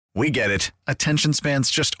We get it. Attention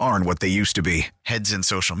spans just aren't what they used to be. Heads in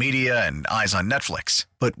social media and eyes on Netflix.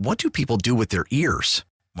 But what do people do with their ears?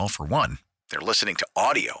 Well, for one, they're listening to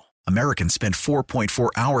audio. Americans spend 4.4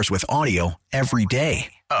 hours with audio every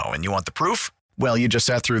day. Oh, and you want the proof? Well, you just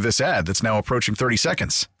sat through this ad that's now approaching 30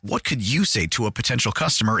 seconds. What could you say to a potential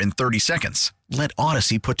customer in 30 seconds? Let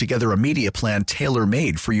Odyssey put together a media plan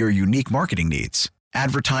tailor-made for your unique marketing needs.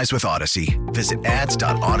 Advertise with Odyssey. Visit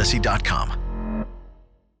ads.odyssey.com.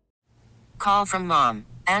 Call from mom.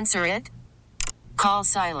 Answer it. Call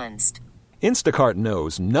silenced. Instacart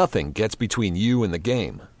knows nothing gets between you and the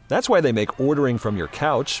game. That's why they make ordering from your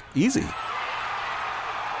couch easy.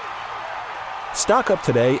 Stock up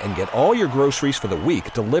today and get all your groceries for the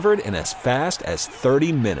week delivered in as fast as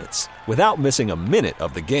 30 minutes without missing a minute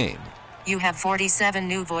of the game. You have 47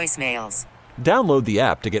 new voicemails. Download the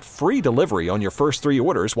app to get free delivery on your first 3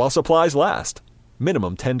 orders while supplies last.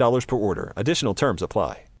 Minimum $10 per order. Additional terms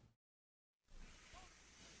apply.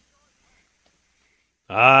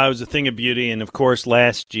 It was a thing of beauty. And, of course,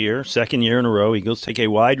 last year, second year in a row, Eagles take a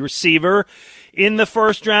wide receiver. In the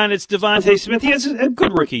first round, it's Devontae Smith. He has a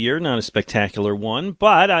good rookie year, not a spectacular one.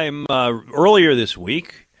 But I'm earlier this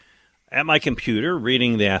week at my computer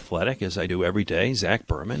reading The Athletic, as I do every day, Zach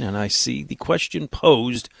Berman, and I see the question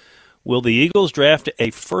posed, will the Eagles draft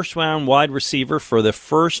a first-round wide receiver for the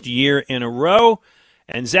first year in a row?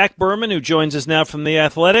 And Zach Berman, who joins us now from The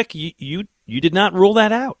Athletic, you did not rule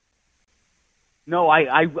that out. No,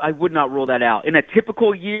 I would not rule that out. In a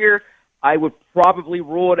typical year, I would probably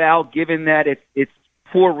rule it out, given that it's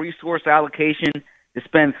poor resource allocation to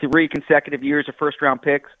spend 3 consecutive years of first-round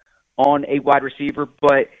picks on a wide receiver.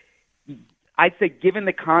 But I'd say given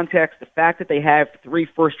the context, the fact that they have 3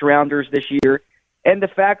 first-rounders this year, and the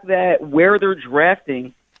fact that where they're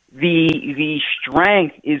drafting, the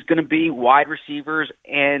strength is going to be wide receivers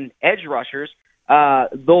and edge rushers,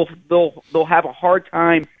 they'll have a hard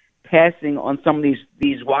time passing on some of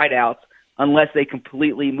these wideouts unless they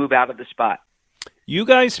completely move out of the spot. You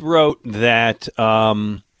guys wrote that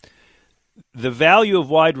the value of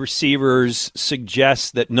wide receivers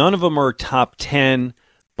suggests that none of them are top 10,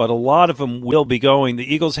 but a lot of them will be going.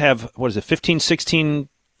 The Eagles have, 15, 16,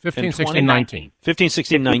 15, 16, 19. 15,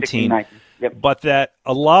 16, 19. Yep. But that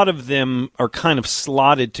a lot of them are kind of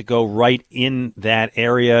slotted to go right in that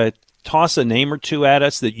area. Toss a name or two at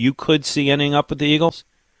us that you could see ending up with the Eagles.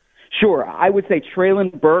 Sure. I would say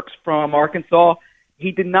Treylon Burks from Arkansas.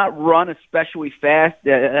 He did not run especially fast,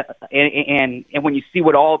 and when you see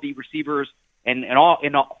what all the receivers and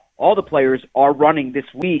all the players are running this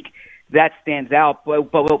week, that stands out. But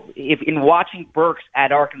if in watching Burks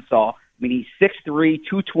at Arkansas, I mean, he's 6'3",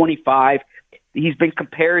 225. He's been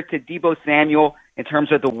compared to Deebo Samuel in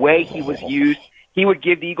terms of the way he was used. He would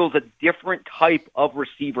give the Eagles a different type of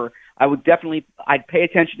receiver. I'd pay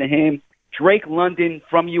attention to him. Drake London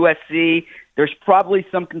from USC. There's probably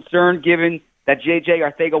some concern given that J.J.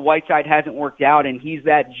 Arcega-Whiteside hasn't worked out, and he's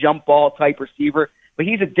that jump ball type receiver. But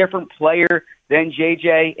he's a different player than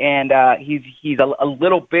J.J., and he's a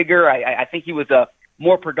little bigger. I think he was a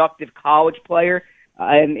more productive college player.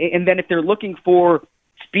 And then if they're looking for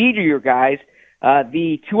speedier guys,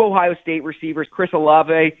 the 2 Ohio State receivers, Chris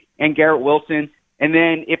Olave and Garrett Wilson. And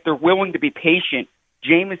then if they're willing to be patient,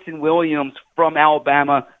 Jameson Williams from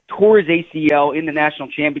Alabama tore his ACL in the national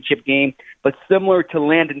championship game, but similar to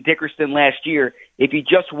Landon Dickerson last year, if you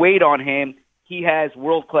just wait on him, he has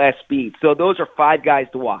world-class speed. So those are 5 guys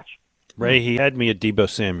to watch. Ray, he had me at Deebo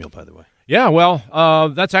Samuel, by the way. Yeah, well,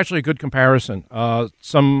 that's actually a good comparison. I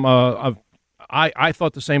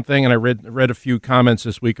thought the same thing, and I read a few comments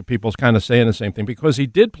this week of people kind of saying the same thing, because he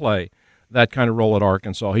did play that kind of role at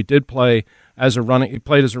Arkansas. He did play he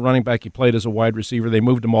played as a running back, he played as a wide receiver. They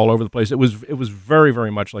moved him all over the place. It was very,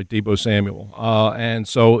 very much like Deebo Samuel. And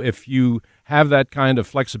so if you have that kind of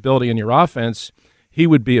flexibility in your offense, he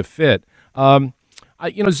would be a fit.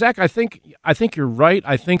 Zach, I think you're right.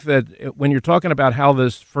 I think that when you're talking about how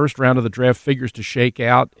this first round of the draft figures to shake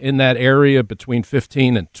out in that area between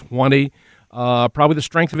 15 and 20, probably the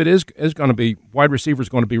strength of it is going to be wide receiver is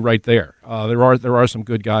going to be right there. There are some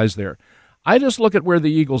good guys there. I just look at where the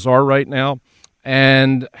Eagles are right now,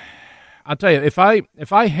 and I'll tell you, if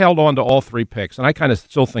I held on to all 3 picks, and I kind of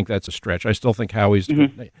still think that's a stretch. I still think Howie's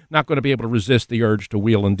not going to be able to resist the urge to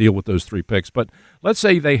wheel and deal with those 3 picks. But let's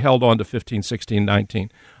say they held on to 15, 16, 19.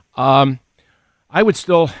 I would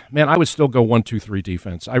still go 1, 2, 3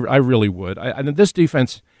 defense. I really would. And this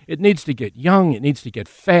defense, it needs to get young, it needs to get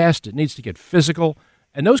fast, it needs to get physical,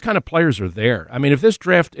 and those kind of players are there. I mean, if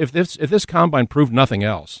this combine proved nothing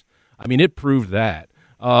else, I mean, it proved that.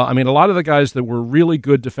 A lot of the guys that were really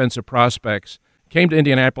good defensive prospects came to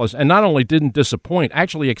Indianapolis and not only didn't disappoint,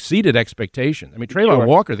 actually exceeded expectation. I mean, Trayvon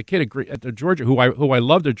Walker, the kid at Georgia, who I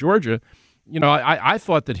loved at Georgia, I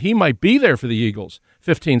thought that he might be there for the Eagles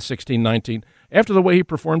 15, 16, 19. After the way he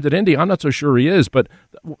performed at Indy, I'm not so sure he is. But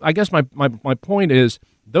I guess my point is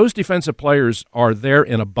those defensive players are there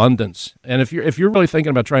in abundance. And if you're really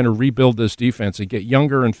thinking about trying to rebuild this defense and get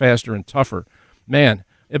younger and faster and tougher, man,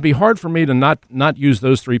 it'd be hard for me to not use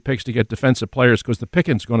those 3 picks to get defensive players because the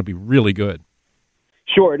picking's going to be really good.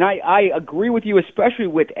 Sure, and I agree with you, especially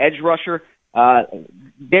with edge rusher.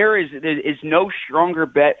 There is no stronger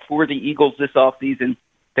bet for the Eagles this offseason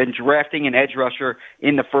than drafting an edge rusher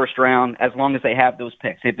in the first round, as long as they have those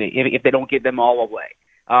picks. If they don't give them all away,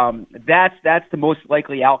 that's the most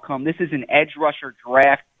likely outcome. This is an edge rusher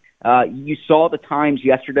draft. You saw the times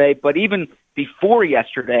yesterday, but even before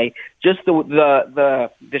yesterday, just the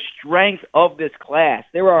strength of this class.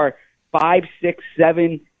 There are 5, 6,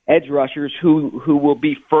 7 edge rushers who will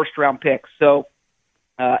be first round picks. So,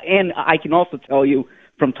 and I can also tell you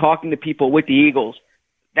from talking to people with the Eagles,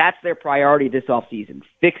 that's their priority this offseason,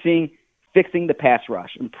 fixing the pass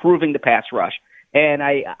rush, improving the pass rush. And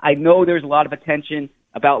I know there's a lot of attention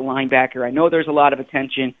about linebacker. I know there's a lot of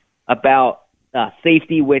attention about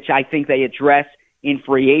safety, which I think they address in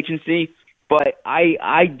free agency. But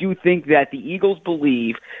I do think that the Eagles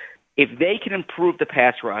believe if they can improve the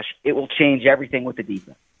pass rush, it will change everything with the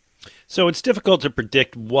defense. So it's difficult to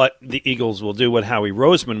predict what the Eagles will do, what Howie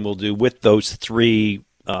Roseman will do with those 3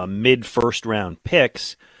 mid-first-round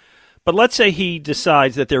picks. But let's say he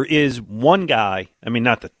decides that there is one guy. I mean,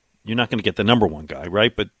 not that you're not going to get the number 1 guy,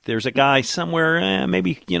 right? But there's a guy somewhere,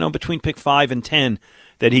 maybe between pick 5 and 10,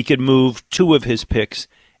 that he could move 2 of his picks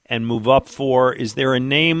and move up for. Is there a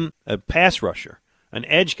name, a pass rusher, an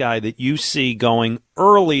edge guy that you see going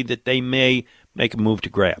early that they may make a move to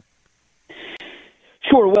grab?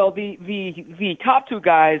 Sure. Well, the top 2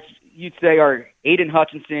 guys you'd say are Aiden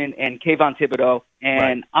Hutchinson and Kayvon Thibodeau,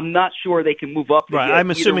 and right. I'm not sure they can move up. Right.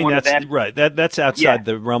 I'm assuming that's right. That's outside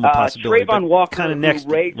the realm of possibility. Trayvon Walker, who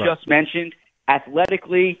Ray just mentioned,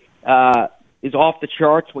 athletically is off the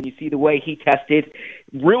charts when you see the way he tested.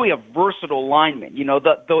 Really a versatile lineman.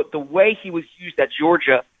 The way he was used at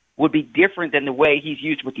Georgia would be different than the way he's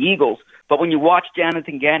used with the Eagles. But when you watch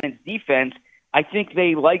Jonathan Gannon's defense, I think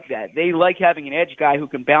they like that. They like having an edge guy who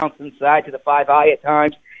can bounce inside to the 5-eye at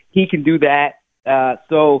times. He can do that.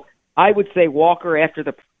 So I would say Walker, after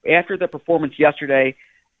the performance yesterday,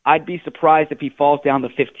 I'd be surprised if he falls down to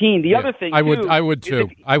 15. The other thing, I would too.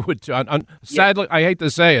 Sadly, I hate to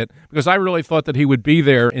say it because I really thought that he would be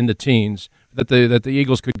there in the teens, that the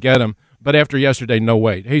Eagles could get him. But after yesterday, no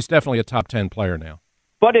way. He's definitely a top 10 player now.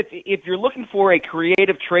 But if you're looking for a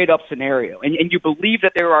creative trade-up scenario and you believe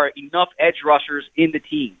that there are enough edge rushers in the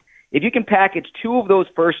team, if you can package 2 of those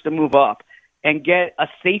first to move up and get a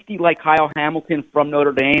safety like Kyle Hamilton from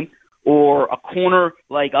Notre Dame or a corner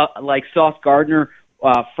like Sauce Gardner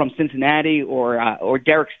from Cincinnati or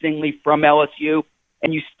Derek Stingley from LSU,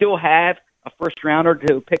 and you still have a first-rounder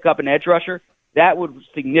to pick up an edge rusher, that would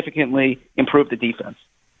significantly improve the defense.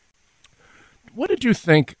 What did you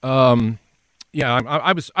think?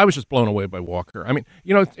 I was just blown away by Walker. I mean,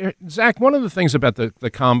 Zach, one of the things about the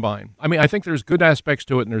combine, I mean, I think there's good aspects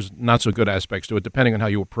to it and there's not so good aspects to it, depending on how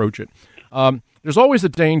you approach it. There's always the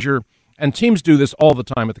danger, and teams do this all the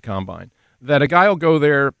time at the combine, that a guy will go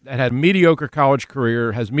there that had a mediocre college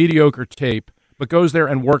career, has mediocre tape, but goes there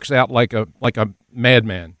and works out like a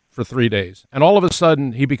madman for 3 days. And all of a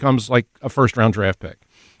sudden, he becomes like a first-round draft pick.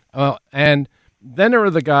 And then there are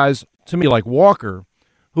the guys, to me, like Walker,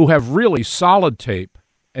 who have really solid tape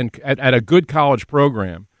and at a good college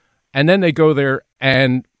program, and then they go there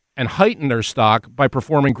and heighten their stock by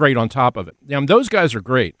performing great on top of it. Those guys are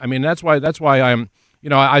great. I mean, that's why I'm,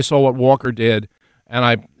 I saw what Walker did, and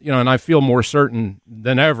I feel more certain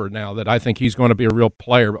than ever now that I think he's going to be a real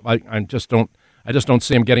player. But I just don't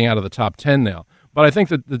see him getting out of the top 10 now. But I think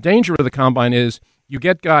that the danger of the combine is you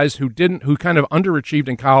get guys who kind of underachieved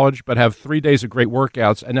in college but have 3 days of great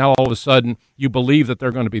workouts, and now all of a sudden you believe that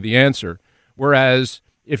they're going to be the answer. Whereas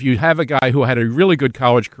if you have a guy who had a really good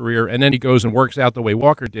college career and then he goes and works out the way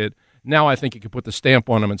Walker did, now I think you can put the stamp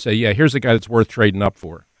on him and say, yeah, here's a guy that's worth trading up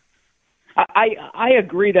for. I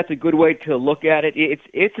agree. That's a good way to look at it.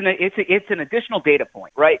 It's an additional data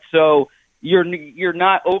point, right? So you're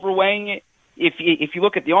not overweighing it. If you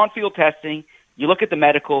look at the on-field testing, you look at the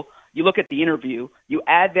medical, you look at the interview, you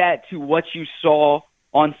add that to what you saw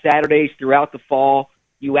on Saturdays throughout the fall,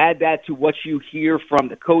 you add that to what you hear from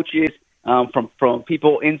the coaches, from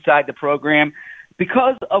people inside the program.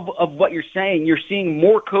 Because of what you're saying, you're seeing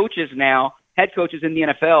more coaches now, head coaches in the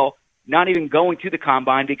NFL, not even going to the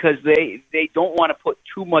combine because they don't want to put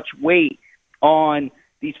too much weight on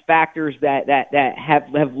these factors that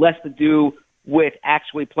have less to do with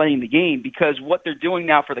actually playing the game, because what they're doing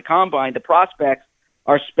now for the combine, the prospects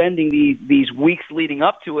are spending these weeks leading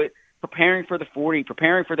up to it preparing for the 40,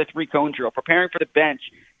 preparing for the 3-cone drill, preparing for the bench,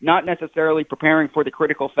 not necessarily preparing for the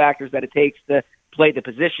critical factors that it takes to play the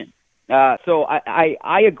position. So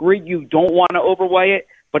I agree you don't want to overweigh it,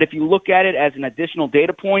 but if you look at it as an additional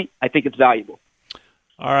data point, I think it's valuable.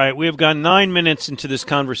 All right, we have gone 9 minutes into this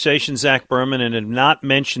conversation, Zach Berman, and have not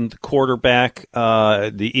mentioned the quarterback.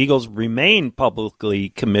 The Eagles remain publicly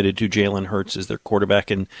committed to Jalen Hurts as their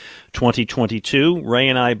quarterback in 2022. Ray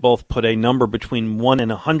and I both put a number between 1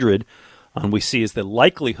 and 100 on we see as the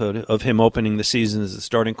likelihood of him opening the season as the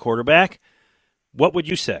starting quarterback. What would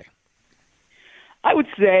you say? I would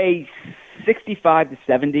say 65 to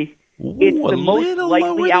 70. Ooh, it's the most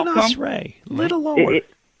likely outcome. Us, Ray. A little lower.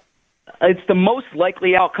 It's the most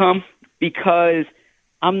likely outcome because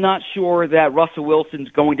I'm not sure that Russell Wilson's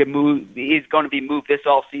going to be moved this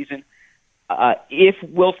offseason. If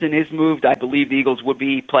Wilson is moved, I believe the Eagles would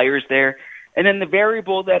be players there. And then the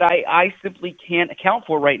variable that I simply can't account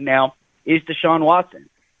for right now is Deshaun Watson.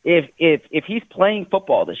 If he's playing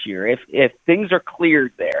football this year, if things are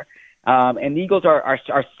cleared there, and the Eagles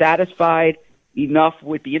are satisfied enough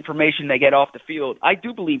with the information they get off the field, I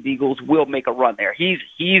do believe the Eagles will make a run there. He's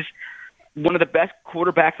one of the best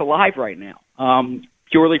quarterbacks alive right now,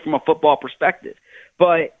 purely from a football perspective.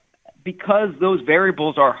 But because those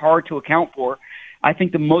variables are hard to account for, I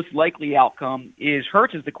think the most likely outcome is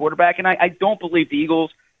Hurts as the quarterback, and I don't believe the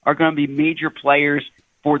Eagles are going to be major players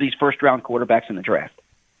for these first-round quarterbacks in the draft.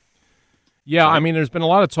 Yeah, I mean, there's been a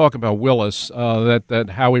lot of talk about Willis, that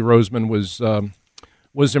Howie Roseman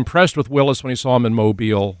was impressed with Willis when he saw him in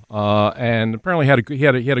Mobile, and apparently he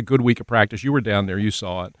had a good week of practice. You were down there, you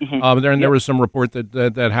saw it. Mm-hmm. There was some report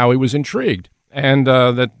that Howie was intrigued, and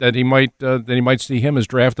that he might see him as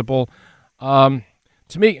draftable.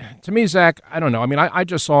 To me, Zach, I don't know. I mean, I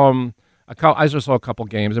just saw him. I just saw a couple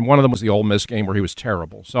games, and one of them was the Ole Miss game where he was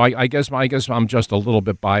terrible. So I guess I'm just a little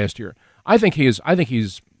bit biased here. I think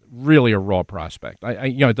he's really a raw prospect.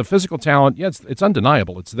 The physical talent, yeah, it's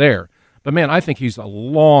undeniable. It's there. But, man, I think he's a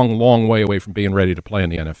long, long way away from being ready to play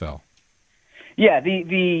in the NFL. Yeah,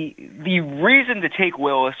 the reason to take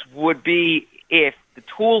Willis would be if the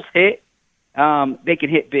tools hit, they can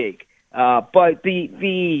hit big. But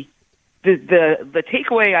the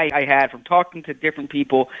takeaway I had from talking to different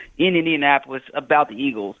people in Indianapolis about the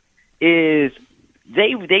Eagles is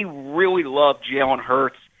they really love Jalen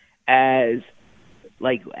Hurts as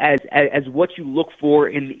what you look for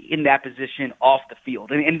in that position off the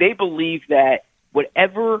field, and they believe that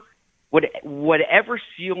whatever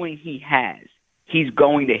ceiling he has, he's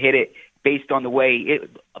going to hit it based on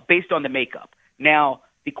the makeup. Now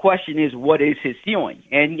the question is, what is his ceiling?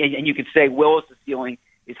 And you could say Willis' ceiling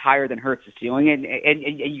is higher than Hurts' ceiling, and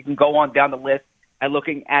you can go on down the list at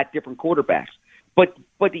looking at different quarterbacks. But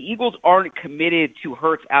the Eagles aren't committed to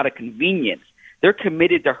Hurts out of convenience. They're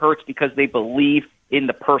committed to Hurts because they believe in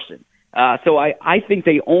the person. So I think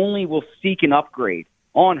they only will seek an upgrade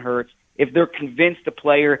on Hurts if they're convinced the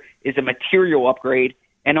player is a material upgrade,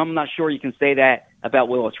 and I'm not sure you can say that about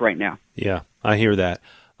Willis right now. Yeah, I hear that.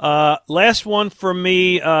 Last one from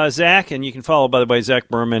me, Zach, and you can follow, by the way, Zach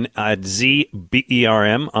Berman at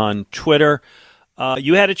ZBERM on Twitter.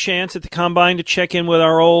 You had a chance at the Combine to check in with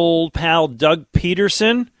our old pal Doug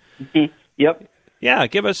Peterson. Mm-hmm. Yep. Yeah,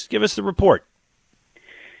 give us the report.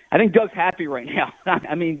 I think Doug's happy right now.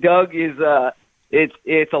 I mean, Doug is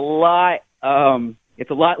it's a lot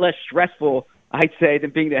less stressful, I'd say, than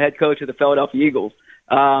being the head coach of the Philadelphia Eagles.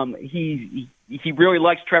 He really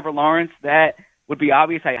likes Trevor Lawrence. That would be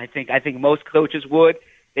obvious. I think most coaches would.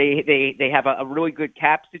 They have a really good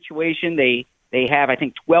cap situation. They have, I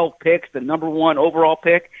think, 12 picks, the number one overall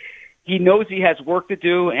pick. He knows he has work to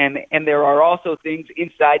do, and there are also things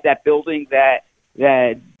inside that building that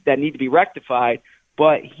need to be rectified.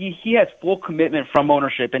 But he has full commitment from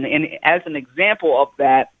ownership, and as an example of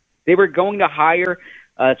that, they were going to hire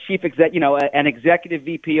an executive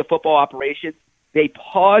VP of football operations. They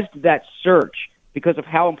paused that search because of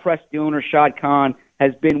how impressed the owner, Shad Khan,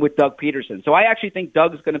 has been with Doug Peterson. So I actually think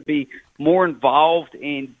Doug is going to be more involved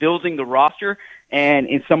in building the roster and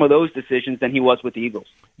in some of those decisions than he was with the Eagles.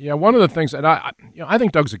 Yeah, one of the things that I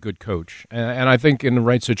think Doug's a good coach, and I think in the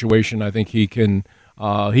right situation, I think he can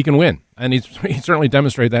win, and he certainly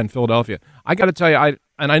demonstrated that in Philadelphia. I got to tell you,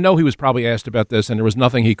 I know he was probably asked about this, and there was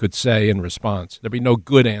nothing he could say in response. There'd be no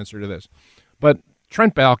good answer to this, but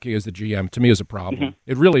Trent Baalke as the GM to me is a problem.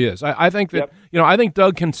 Mm-hmm. It really is. I think that I think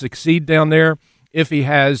Doug can succeed down there if he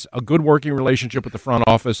has a good working relationship with the front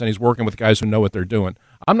office and he's working with guys who know what they're doing.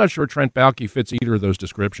 I'm not sure Trent Baalke fits either of those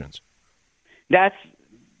descriptions. That's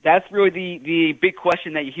really the big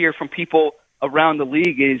question that you hear from people around the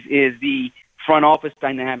league is the front office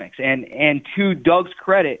dynamics. And to Doug's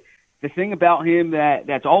credit, the thing about him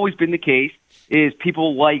that's always been the case is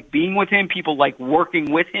people like being with him, people like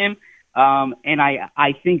working with him, and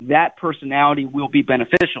I think that personality will be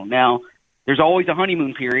beneficial. Now, there's always a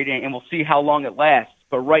honeymoon period, and we'll see how long it lasts.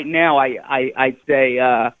 But right now, I'd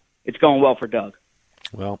say it's going well for Doug.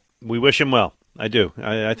 Well, we wish him well. I do.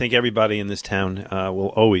 I think everybody in this town will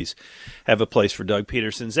always have a place for Doug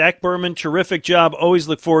Peterson. Zach Berman, terrific job. Always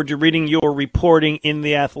look forward to reading your reporting in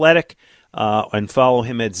The Athletic. And follow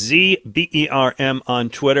him at ZBERM on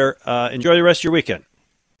Twitter. Enjoy the rest of your weekend.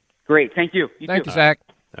 Great. Thank you. Thank you, Zach.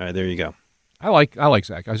 All right, there you go. I like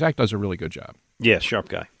Zach. Zach does a really good job. Yeah, sharp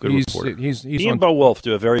guy. Good reporter. He and Bo Wolf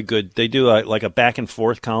do a very good. They do like a back and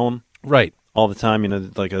forth column, right, all the time.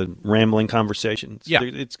 Like a rambling conversation.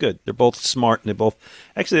 It's good. They're both smart, and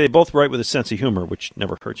they both write with a sense of humor, which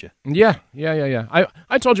never hurts you. Yeah.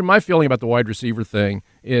 I told you my feeling about the wide receiver thing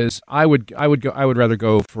is I would rather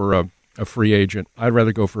go for a free agent. I'd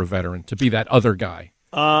rather go for a veteran to be that other guy.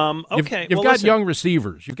 Okay. You've got young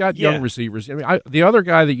receivers. Young receivers. I mean, the other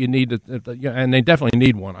guy that you need, and they definitely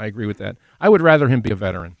need one. I agree with that. I would rather him be a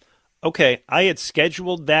veteran. Okay, I had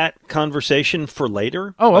scheduled that conversation for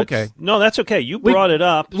later. Oh, okay. No, that's okay. You brought it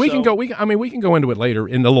up. We can go into it later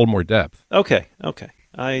in a little more depth. Okay.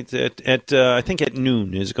 I think at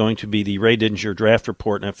noon is going to be the Ray Didinger draft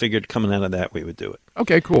report, and I figured coming out of that we would do it.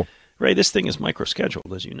 Okay, cool. Ray, this thing is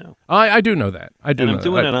micro-scheduled, as you know. I do know that. I'm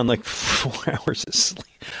doing it on like 4 hours of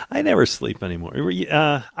sleep. I never sleep anymore.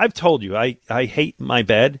 I've told you, I hate my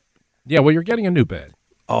bed. Yeah, well, you're getting a new bed.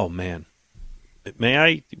 Oh, man.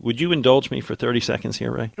 Would you indulge me for 30 seconds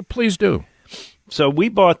here, Ray? Please do. So we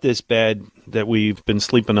bought this bed that we've been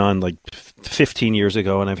sleeping on like 15 years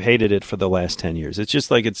ago, and I've hated it for the last 10 years. It's just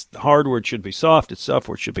like it's hard where it should be soft. It's soft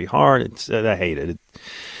where it should be hard. I hate it.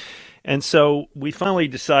 And so we finally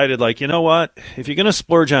decided, like, you know what? If you're going to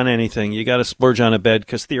splurge on anything, you got to splurge on a bed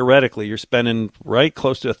because theoretically you're spending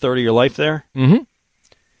close to a third of your life there. Mm-hmm.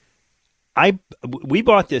 We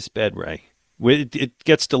bought this bed, Ray. It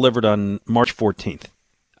gets delivered on March 14th.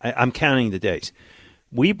 I'm counting the days.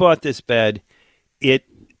 We bought this bed. It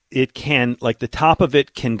can, like, the top of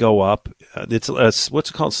it can go up. It's what's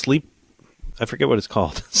it called? Sleep. I forget what it's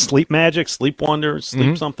called. Sleep Magic, Sleep Wonder,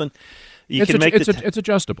 Sleep something. It's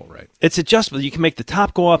adjustable, right? It's adjustable. You can make the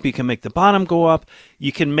top go up. You can make the bottom go up.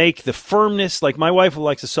 You can make the firmness. Like my wife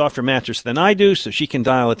likes a softer mattress than I do, so she can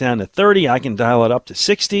dial it down to 30. I can dial it up to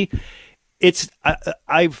 60.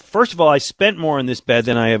 First of all, I spent more on this bed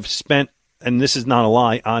than I have spent, and this is not a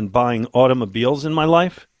lie, on buying automobiles in my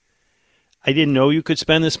life. I didn't know you could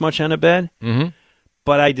spend this much on a bed,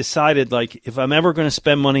 but I decided, like, if I'm ever going to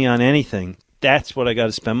spend money on anything, that's what I got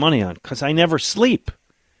to spend money on because I never sleep.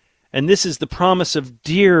 And this is the promise of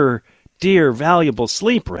dear, valuable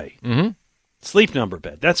sleep, Ray. Mm-hmm. Sleep Number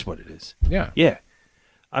bed. That's what it is. Yeah.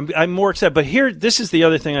 I'm more excited. But this is the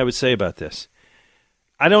other thing I would say about this.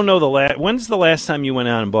 I don't know when's the last time you went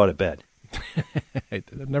out and bought a bed?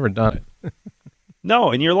 I've never done it.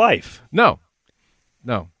 No, in your life. No.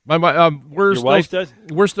 Wife does?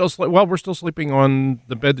 We're still sleeping on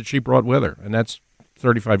the bed that she brought with her, and that's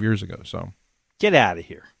 35 years ago. So get out of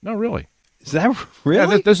here. No, really. Is that really?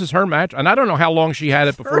 Yeah, this is her match, and I don't know how long she had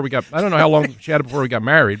it before we got. I don't know how long she had it before we got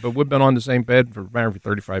married, but we've been on the same bed for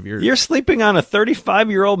 35 years. You're sleeping on a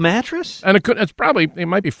 35-year-old mattress, and it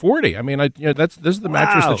might be 40. I mean, this is the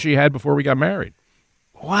mattress that she had before we got married.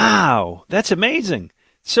 Wow, that's amazing.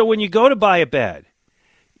 So when you go to buy a bed,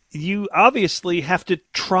 you obviously have to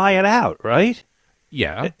try it out, right?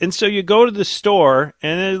 Yeah. And so you go to the store,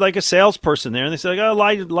 and there's like a salesperson there, and they say, "Oh,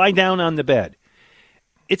 lie down on the bed."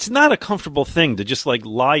 It's not a comfortable thing to just like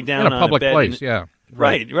lie down in a public place. Yeah,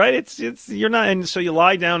 right. It's you're not, and so you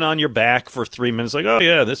lie down on your back for 3 minutes, like, oh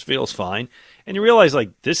yeah, this feels fine, and you realize like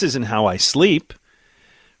this isn't how I sleep,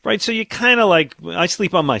 right? So you kind of like I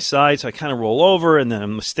sleep on my side, so I kind of roll over, and then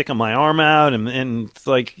I'm sticking my arm out, and it's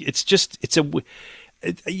like you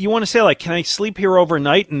want to say like, can I sleep here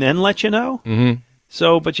overnight and then let you know? Mm-hmm.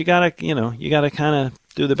 So, but you gotta kind of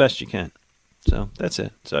do the best you can. So that's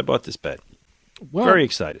it. So I bought this bed. Well, very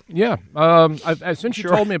excited. Yeah. Since you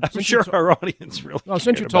told me, I'm sure our audience really. Well,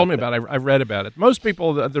 since you told me about it, I read about it. Most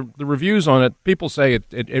people, the reviews on it, people say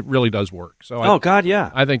it really does work. So God, yeah.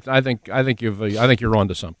 I think you're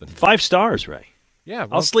onto something. 5 stars, Ray. Yeah,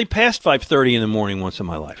 I'll sleep past 5:30 in the morning once in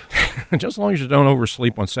my life. Just as long as you don't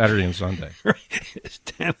oversleep on Saturday and Sunday.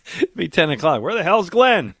 It'd be 10 o'clock. Where the hell's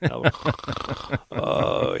Glenn?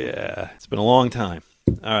 Oh, yeah. It's been a long time.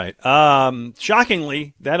 All right.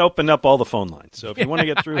 Shockingly, that opened up all the phone lines. So if you want to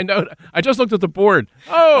get through. I know. I just looked at the board.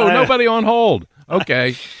 Oh, nobody on hold.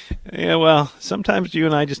 Okay. Yeah, well, sometimes you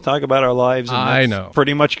and I just talk about our lives. And I know.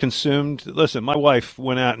 Pretty much consumed. Listen, my wife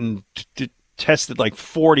went out and tested like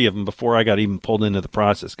 40 of them before I got even pulled into the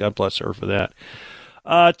process. God bless her for that.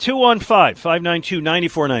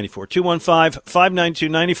 215-592-9494.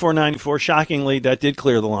 215-592-9494. Shockingly, that did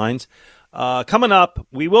clear the lines. Coming up,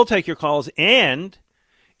 we will take your calls, and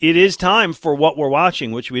it is time for What We're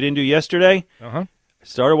Watching, which we didn't do yesterday. Uh-huh. I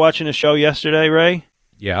started watching a show yesterday, Ray.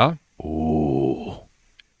 Yeah. Ooh.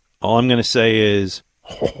 All I'm going to say is...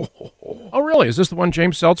 Oh, really? Is this the one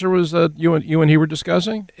James Seltzer was you and he were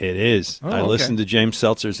discussing? It is. Oh, I listened to James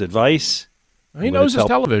Seltzer's advice. He knows his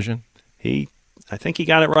television. I think he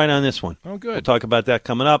got it right on this one. Oh, good. We'll talk about that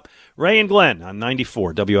coming up. Ray and Glenn on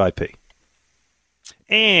 94 WIP.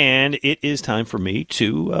 And it is time for me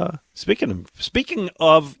to, speaking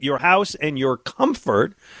of your house and your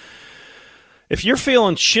comfort, if you're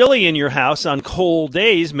feeling chilly in your house on cold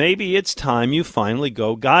days, maybe it's time you finally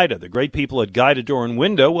go Guida. The great people at Guida Door and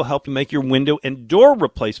Window will help you make your window and door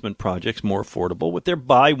replacement projects more affordable with their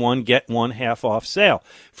buy one, get one half off sale.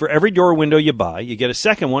 For every door or window you buy, you get a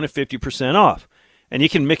second one at 50% off. And you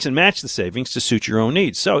can mix and match the savings to suit your own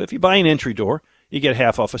needs. So if you buy an entry door, you get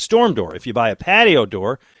half off a storm door. If you buy a patio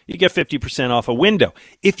door, you get 50% off a window.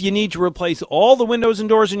 If you need to replace all the windows and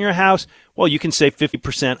doors in your house, well, you can save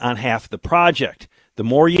 50% on half the project. The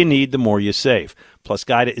more you need, the more you save. Plus,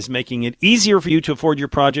 Guida is making it easier for you to afford your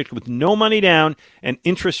project with no money down and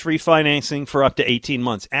interest-free financing for up to 18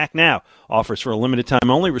 months. Act now. Offers for a limited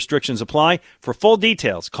time only. Restrictions apply. For full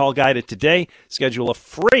details, call Guida today. Schedule a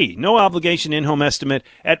free, no-obligation in-home estimate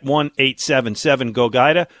at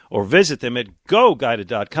 1-877-GO-GUIDA or visit them at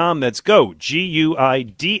GoGuida.com. That's Go,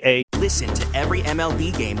 G-U-I-D-A. Listen to every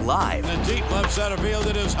MLB game live. In the deep left center field,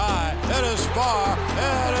 it is high, it is far,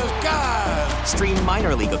 it is God. Stream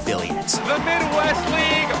minor league affiliates. The Midwest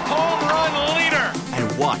League home run leader.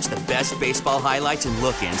 And watch the best baseball highlights and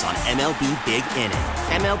look-ins on MLB Big Inning.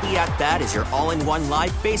 MLB At Bat is your all-in-one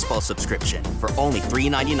live baseball subscription for only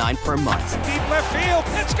 $3.99 per month. Deep left field,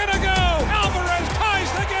 it's gonna go. Alvarez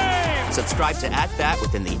ties the game. Subscribe to At Bat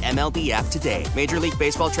within the MLB app today. Major League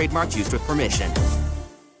Baseball trademarks used with permission.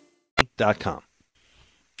 .com.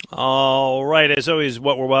 All right, as always,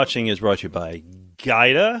 What We're Watching is brought to you by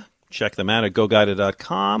Guida. Check them out at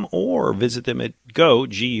GoGuida.com or visit them at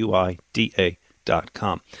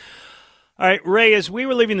GoGuida.com. All right, Ray, as we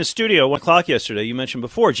were leaving the studio 1 o'clock yesterday, you mentioned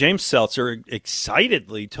before, James Seltzer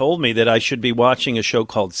excitedly told me that I should be watching a show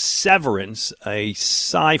called Severance, a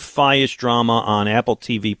sci-fi-ish drama on Apple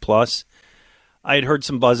TV+. I had heard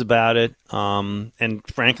some buzz about it, and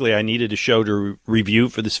frankly, I needed a show to review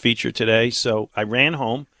for this feature today, so I ran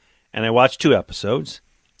home, and I watched 2 episodes.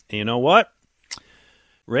 And you know what?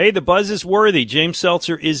 Ray, the buzz is worthy. James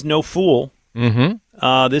Seltzer is no fool.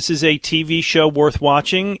 Mm-hmm. This is a TV show worth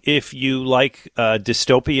watching if you like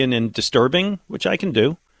dystopian and disturbing, which I can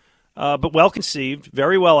do, but well-conceived,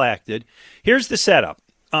 very well acted. Here's the setup.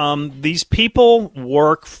 These people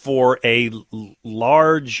work for a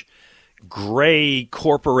large gray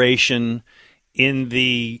corporation in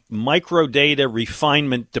the microdata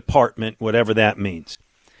refinement department, whatever that means.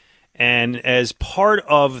 And as part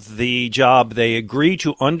of the job, they agree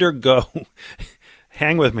to undergo,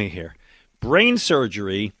 hang with me here, brain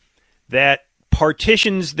surgery that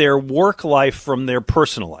partitions their work life from their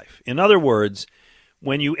personal life. In other words,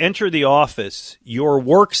 when you enter the office, your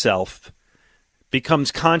work self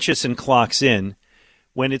becomes conscious and clocks in.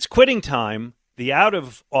 When it's quitting time, the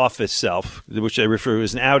out-of-office self, which they refer to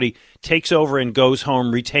as an outie, takes over and goes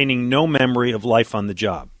home retaining no memory of life on the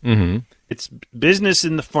job. Mm-hmm. It's business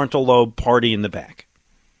in the frontal lobe, party in the back.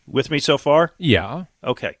 With me so far? Yeah.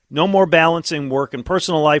 Okay. No more balancing work and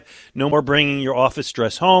personal life. No more bringing your office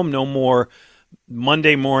dress home. No more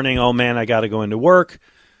Monday morning, oh, man, I got to go into work.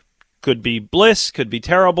 Could be bliss, could be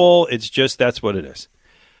terrible. It's just that's what it is.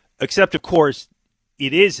 Except, of course,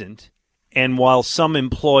 it isn't. And while some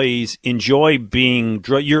employees enjoy being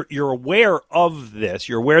you're aware of this.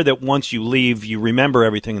 You're aware that once you leave, you remember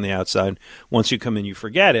everything on the outside. Once you come in, you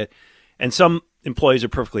forget it. And some employees are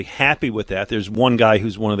perfectly happy with that. There's one guy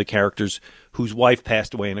who's one of the characters whose wife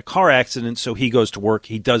passed away in a car accident, so he goes to work.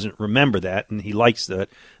 He doesn't remember that, and he likes that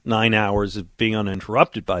 9 hours of being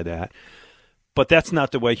uninterrupted by that. But that's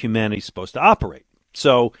not the way humanity's supposed to operate.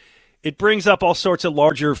 So it brings up all sorts of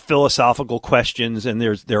larger philosophical questions, and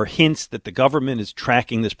there are hints that the government is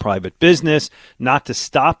tracking this private business, not to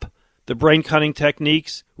stop the brain cutting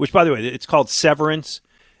techniques, which, by the way, it's called Severance.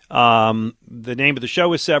 The name of the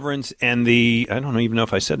show is Severance, and I don't even know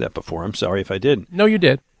if I said that before. I'm sorry if I didn't. No, you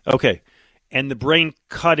did. Okay. And the brain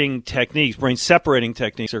cutting techniques, brain separating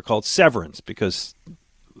techniques are called Severance because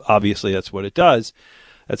obviously that's what it does.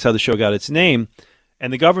 That's how the show got its name.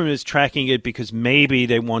 And the government is tracking it because maybe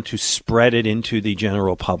they want to spread it into the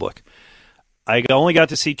general public. I only got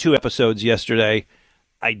to see 2 episodes yesterday.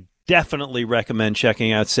 I definitely recommend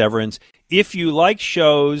checking out Severance. If you like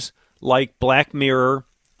shows like Black Mirror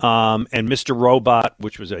and Mr. Robot,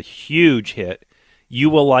 which was a huge hit, you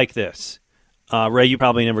will like this. Ray, you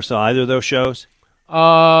probably never saw either of those shows?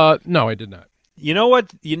 No, I did not. You know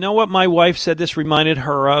what my wife said this reminded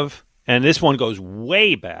her of? And this one goes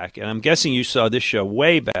way back, and I'm guessing you saw this show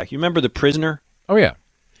way back. You remember The Prisoner? Oh, yeah.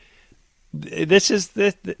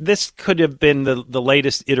 This could have been the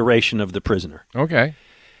latest iteration of The Prisoner. Okay.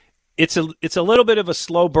 It's a little bit of a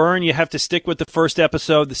slow burn. You have to stick with the first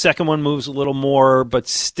episode. The second one moves a little more, but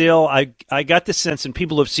still, I got the sense, and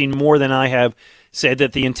people have seen more than I have, said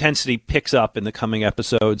that the intensity picks up in the coming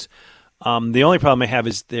episodes. The only problem I have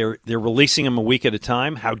is they're releasing them a week at a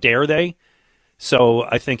time. How dare they? So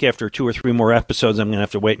I think after 2 or 3 more episodes, I'm going to have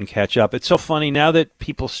to wait and catch up. It's so funny now that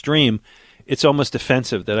people stream. It's almost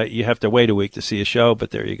offensive that you have to wait a week to see a show, but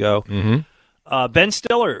there you go. Mm-hmm. Ben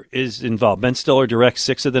Stiller is involved. Ben Stiller directs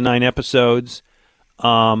 6 of the 9 episodes.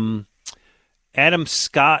 Adam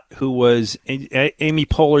Scott, who was Amy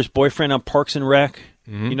Poehler's boyfriend on Parks and Rec.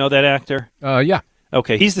 Mm-hmm. You know that actor? Yeah.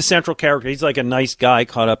 Okay, he's the central character. He's like a nice guy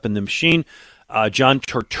caught up in the machine. John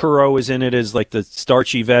Turturro is in it as like the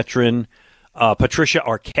starchy veteran. Patricia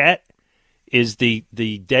Arquette is the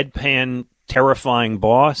deadpan, terrifying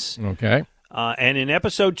boss. Okay. And in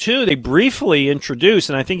episode 2, they briefly introduce,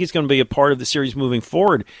 and I think he's going to be a part of the series moving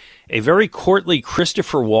forward, a very courtly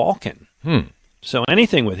Christopher Walken. So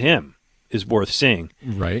anything with him is worth seeing.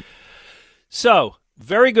 Right. So,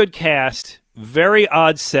 very good cast, very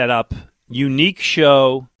odd setup, unique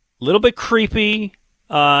show, a little bit creepy.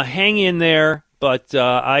 Hang in there, but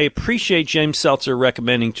I appreciate James Seltzer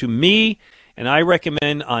recommending to me. And I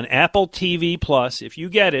recommend on Apple TV Plus, if you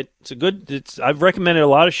get it, I've recommended a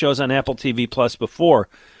lot of shows on Apple TV Plus before.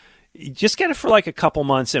 You just get it for like a couple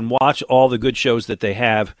months and watch all the good shows that they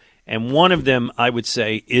have. And one of them, I would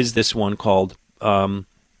say, is this one called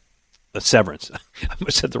Severance. I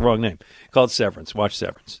said the wrong name. Called Severance. Watch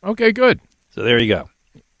Severance. Okay, good. So there you go.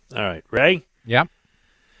 All right, Ray? Yeah?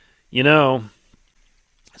 You know,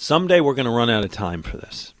 someday we're going to run out of time for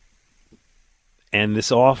this. And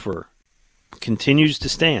this offer continues to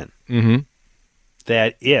stand,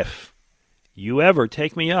 that if you ever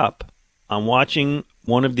take me up on watching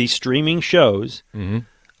one of these streaming shows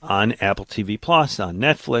on Apple TV Plus, on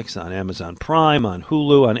Netflix, on Amazon Prime, on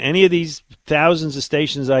Hulu, on any of these thousands of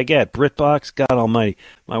stations I get, BritBox, God almighty.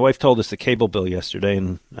 My wife told us the cable bill yesterday,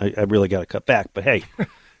 and I really got to cut back. But hey,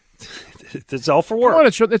 it's all for work. Come on,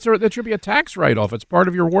 that should be a tax write-off. It's part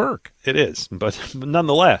of your work. It is, but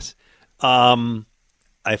nonetheless,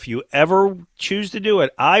 if you ever choose to do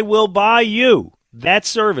it, I will buy you that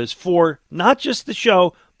service for not just the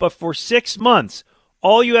show, but for 6 months.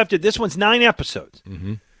 All you have to, this one's 9 episodes.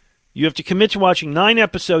 You have to commit to watching 9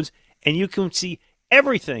 episodes, and you can see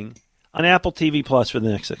everything on Apple TV Plus for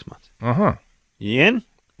the next 6 months. You in?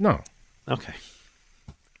 No. Okay.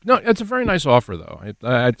 No, it's a very nice offer, though.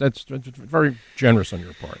 That's very generous on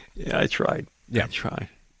your part. Yeah, I tried. Yeah. I tried.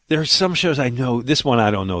 There are some shows I know, this one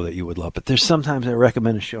I don't know that you would love, but there's sometimes I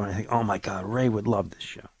recommend a show and I think, oh my God, Ray would love this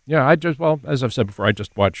show. Yeah, as I've said before, I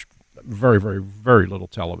just watch very, very, very little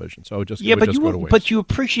television, so it would just go to waste. But you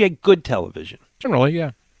appreciate good television. Generally,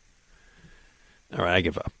 yeah. All right, I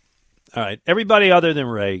give up. All right, everybody other than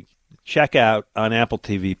Ray, check out on Apple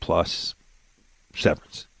TV Plus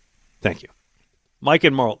Severance. Thank you. Mike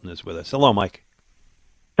in Marlton is with us. Hello, Mike.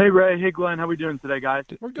 Hey, Ray. Hey, Glenn. How we doing today, guys?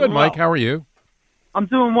 We're good, Mike. How are you? I'm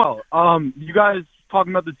doing well. You guys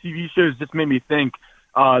talking about the TV shows just made me think.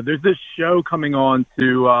 There's this show coming on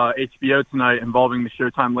to HBO tonight involving the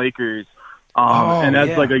Showtime Lakers. And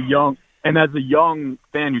as a young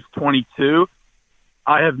fan who's 22,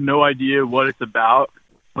 I have no idea what it's about,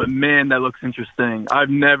 but man, that looks interesting. I've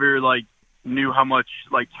never knew how much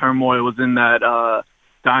turmoil was in that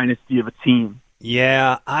dynasty of a team.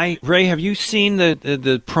 Yeah, Ray, have you seen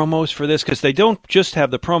the promos for this? Because they don't just have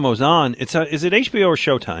the promos on. Is it HBO or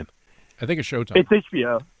Showtime? I think it's Showtime. It's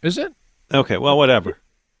HBO. Is it? Okay, well, whatever.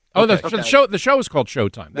 Oh, okay. The show is called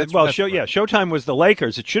Showtime. Showtime was the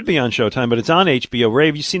Lakers. It should be on Showtime, but it's on HBO. Ray,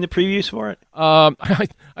 have you seen the previews for it?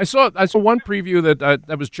 I saw one preview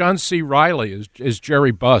that was John C. Reilly as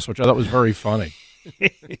Jerry Buss, which I thought was very funny.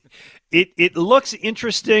 It looks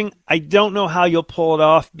interesting. I don't know how you'll pull it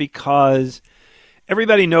off because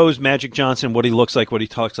everybody knows Magic Johnson, what he looks like, what he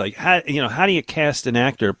talks like. How do you cast an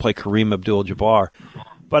actor to play Kareem Abdul-Jabbar?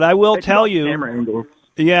 But I will tell you, camera angles.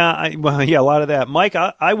 Yeah, a lot of that. Mike,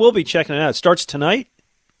 I will be checking it out. It starts tonight?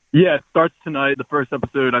 Yeah, it starts tonight. The first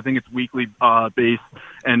episode, I think it's weekly based,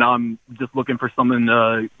 and I'm just looking for something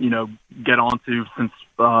to, get onto since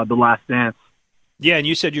The Last Dance. Yeah, and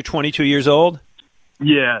you said you're 22 years old?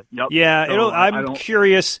 Yeah, yep. Yeah, So I'm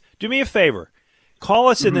curious. Do me a favor. Call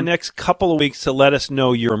us in the next couple of weeks to let us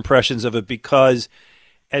know your impressions of it, because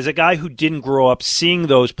as a guy who didn't grow up seeing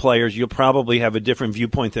those players, you'll probably have a different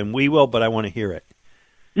viewpoint than we will, but I want to hear it.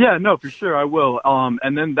 Yeah, no, for sure, I will.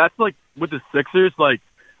 And then that's like with the Sixers, like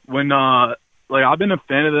when I've been a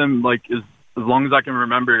fan of them like as long as I can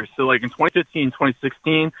remember. So like in 2015,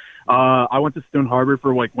 2016, I went to Stone Harbor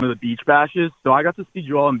for like one of the beach bashes. So I got to see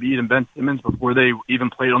Joel Embiid and Ben Simmons before they even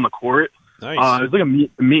played on the court. Nice. It was like a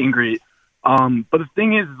meet and greet. But the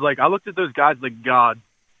thing is like I looked at those guys like God.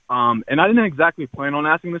 And I didn't exactly plan on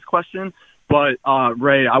asking this question, but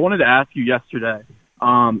Ray, I wanted to ask you yesterday.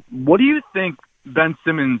 What do you think Ben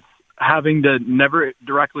Simmons having to never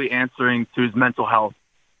directly answering to his mental health?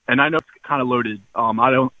 And I know it's kind of loaded.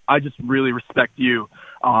 I just really respect you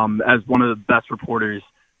as one of the best reporters.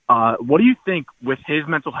 What do you think with his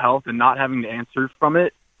mental health and not having to answer from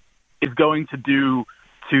it is going to do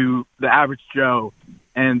to the average Joe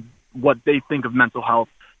and what they think of mental health?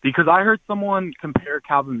 Because I heard someone compare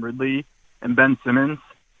Calvin Ridley and Ben Simmons,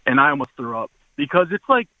 and I almost threw up because it's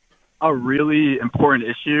like a really important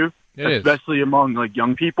issue, especially among like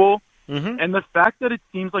young people. Mm-hmm. And the fact that it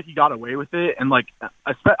seems like he got away with it, and like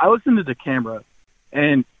I listened to the camera,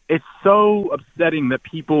 and it's so upsetting that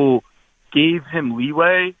people gave him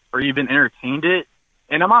leeway or even entertained it.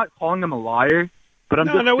 And I'm not calling him a liar, but I'm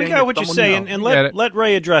just we got what you're saying, and let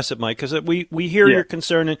Ray address it, Mike, because we hear your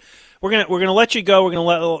concern, and we're gonna let you go. We're gonna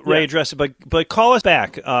let Ray address it, but call us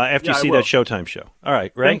back after you see that Showtime show. All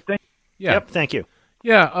right, Ray. Yep, thank you.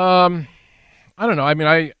 Yeah, I don't know. I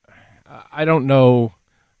mean, I don't know.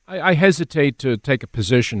 I hesitate to take a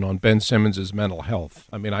position on Ben Simmons' mental health.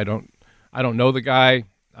 I mean, I don't know the guy.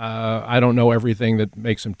 I don't know everything that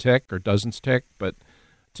makes him tick or doesn't tick. But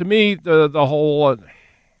to me, the whole,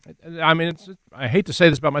 I mean, I hate to say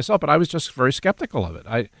this about myself, but I was just very skeptical of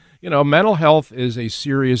it. Mental health is a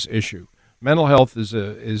serious issue. Mental health is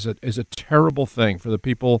a terrible thing for the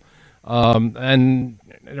people, and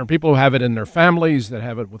there are people who have it in their families, that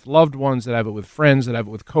have it with loved ones, that have it with friends, that have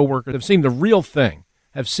it with coworkers. Have seen the real thing.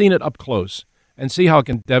 Have seen it up close and see how it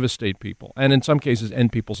can devastate people and in some cases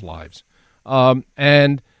end people's lives.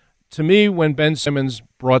 And to me, when Ben Simmons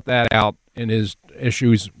brought that out in his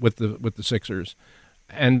issues with the Sixers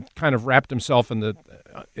and kind of wrapped himself in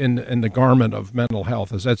the garment of mental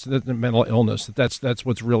health, as that's the mental illness, that's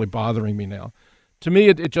what's really bothering me now. To me,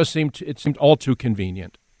 it just seemed all too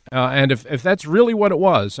convenient. And if that's really what it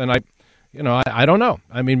was, and I don't know.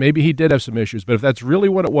 I mean, maybe he did have some issues, but if that's really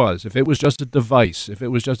what it was, if it was just a device, if it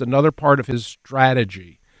was just another part of his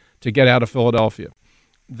strategy to get out of Philadelphia,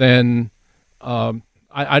 then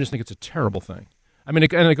I just think it's a terrible thing. I mean,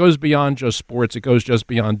 it goes beyond just sports. It goes just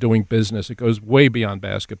beyond doing business. It goes way beyond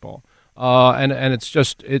basketball. And it's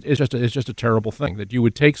just a terrible thing that you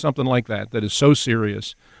would take something like that is so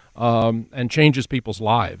serious and changes people's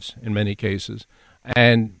lives in many cases,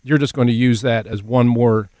 and you're just going to use that as one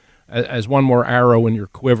more arrow in your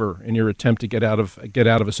quiver in your attempt to get out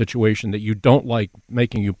of a situation that you don't like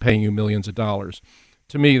paying you millions of dollars.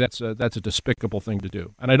 To me, that's a despicable thing to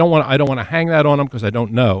do, and I don't want to hang that on him because I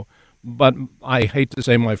don't know. But I hate to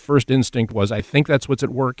say, my first instinct was I think that's what's at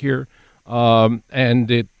work here,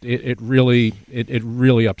 and it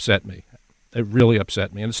really upset me. It really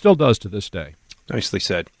upset me, and it still does to this day. Nicely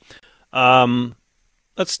said.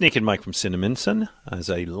 Let's sneak in Mike from Cinnaminson as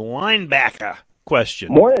a linebacker. Question.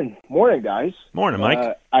 Morning, guys. Morning,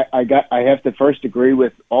 Mike. I have to first agree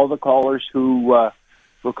with all the callers who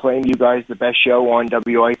proclaim you guys the best show on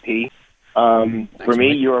WIP. For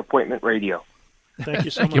me, you're appointment radio. Thank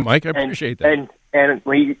you so much. Thank you, Mike. I appreciate that. And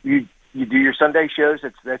when you do your Sunday shows,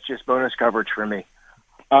 that's just bonus coverage for me.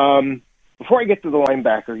 Before I get to the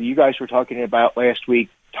linebacker, you guys were talking about last week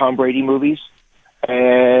Tom Brady movies,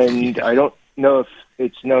 and I don't know if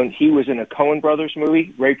it's known he was in a Coen Brothers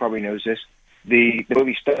movie. Ray probably knows this. The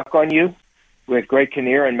movie Stuck on You with Greg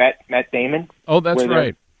Kinnear and Matt Damon. Oh, that's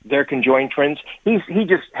right. They're conjoined twins. He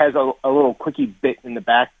just has a little quickie bit in the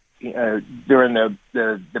back during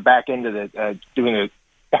the back end of the doing the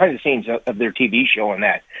behind the scenes of their TV show on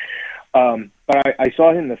that. But I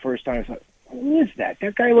saw him the first time. I thought, who is that?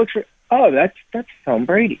 That guy looks. That's Tom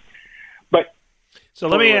Brady. But So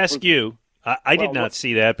let me ask you. I did not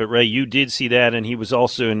see that, but Ray, you did see that, and he was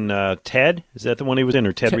also in Ted. Is that the one he was in,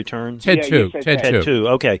 or Ted Returns? Ted 2. Ted 2.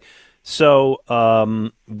 Okay.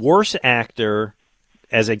 So, worst actor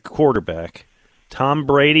as a quarterback, Tom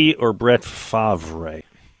Brady or Brett Favre?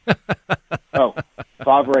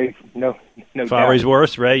 Favre, no Favre's doubt.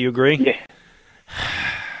 worse, Ray, you agree? Yeah.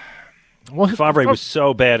 Well, Favre was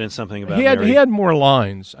so bad in Something About Mary. He had more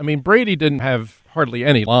lines. I mean, Brady didn't have hardly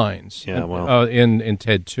any lines. Yeah, well, in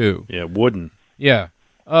Ted 2. Yeah, wooden. Yeah,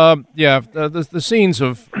 the scenes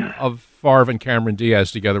of Favre and Cameron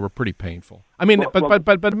Diaz together were pretty painful. I mean,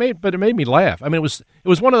 but it made me laugh. I mean, it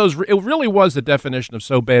was one of those. It really was the definition of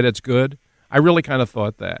so bad it's good. I really kind of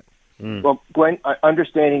thought that. Well, Glenn,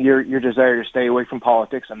 understanding your desire to stay away from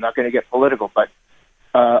politics, I'm not going to get political, but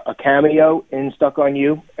a cameo in Stuck on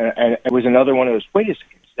You, and it was another one of those. Wait a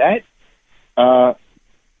second, is that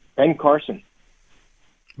Ben Carson?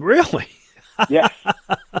 Really? Yes,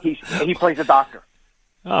 he plays a doctor.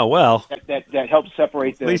 Oh well, that helps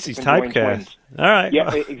separate the. At least he's conjoined typecast. twins. All right.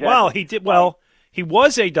 Yeah, exactly. Well, he did well. He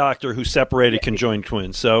was a doctor who separated conjoined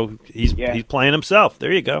twins, so he's playing himself.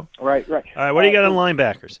 There you go. Right. All right, what do you got on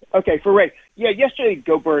linebackers? Okay, for Ray. Yeah, yesterday,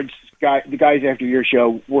 Go Birds, the guys after your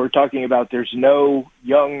show were talking about there's no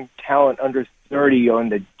young talent under 30 on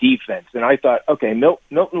the defense, and I thought, okay,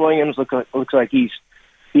 Milton Williams looks like he's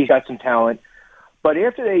got some talent, but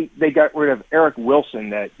after they got rid of Eric Wilson,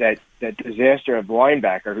 that disaster of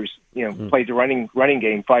linebacker who's played the running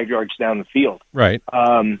game 5 yards down the field, right?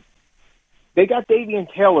 They got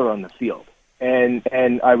Davian Taylor on the field, and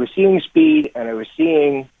I was seeing speed, and I was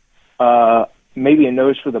seeing maybe a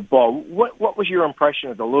nose for the ball. What was your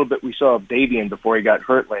impression of the little bit we saw of Davian before he got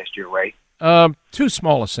hurt last year, Ray? Too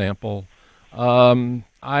small a sample.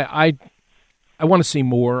 I want to see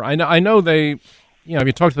more. I know they, if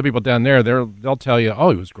you talk to the people down there, they'll tell you, oh,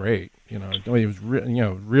 he was great. He was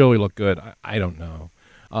really looked good. I don't know.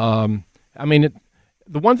 I mean.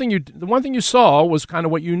 The one thing you saw was kind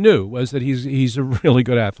of what you knew, was that he's a really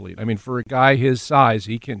good athlete. I mean, for a guy his size,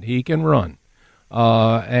 he can run,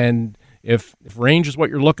 and if range is what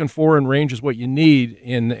you're looking for and range is what you need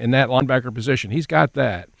in that linebacker position, he's got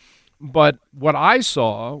that. But what I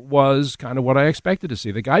saw was kind of what I expected to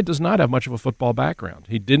see. The guy does not have much of a football background.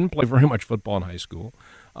 He didn't play very much football in high school.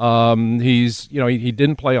 He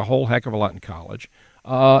didn't play a whole heck of a lot in college.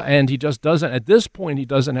 And he just doesn't, at this point, he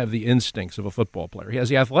doesn't have the instincts of a football player. He has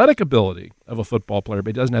the athletic ability of a football player, but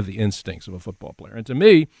he doesn't have the instincts of a football player. And to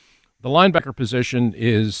me, the linebacker position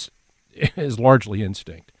is largely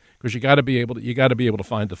instinct, because you got to be able to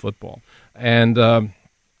find the football. And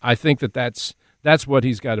I think that's what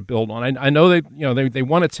he's got to build on. I know they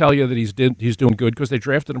want to tell you that he's doing good because they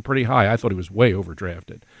drafted him pretty high. I thought he was way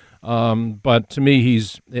overdrafted. But to me,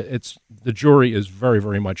 the jury is very,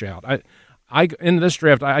 very much out. In this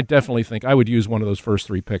draft, I definitely think I would use one of those first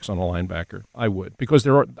 3 picks on a linebacker. I would, because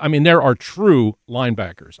there are true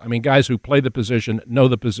linebackers. I mean, guys who play the position, know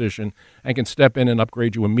the position, and can step in and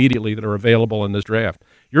upgrade you immediately that are available in this draft.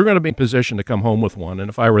 You're going to be in position to come home with one, and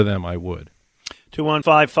if I were them, I would.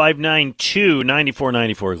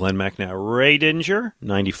 215-592-9494. Glenn McNair. Ray Didinger,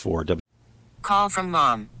 94. Call from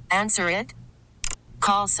mom. Answer it.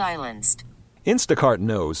 Call silenced. Instacart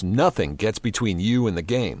knows nothing gets between you and the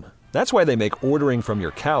game. That's why they make ordering from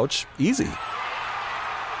your couch easy.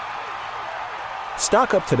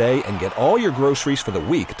 Stock up today and get all your groceries for the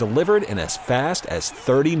week delivered in as fast as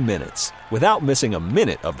 30 minutes without missing a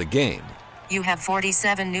minute of the game. You have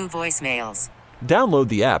 47 new voicemails. Download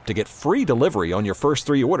the app to get free delivery on your first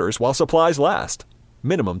 3 orders while supplies last.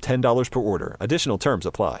 Minimum $10 per order. Additional terms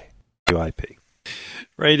apply. WIP.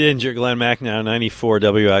 Ray Didinger, Glenn McNair, 94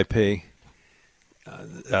 WIP.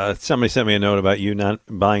 Somebody sent me a note about you not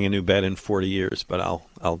buying a new bed in 40 years, but I'll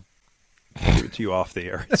give it to you off the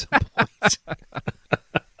air at some point.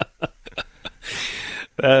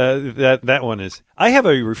 That one is. I have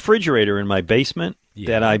a refrigerator in my basement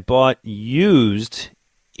that I bought used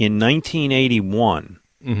in 1981.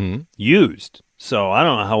 Mm-hmm. Used, so I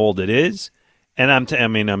don't know how old it is, and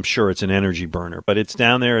I'm sure it's an energy burner, but it's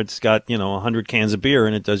down there. It's got 100 cans of beer,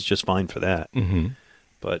 and it does just fine for that. Mm-hmm.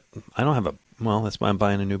 But I don't have a. Well, that's why I'm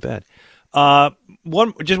buying a new bed. One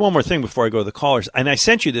more thing before I go to the callers, and I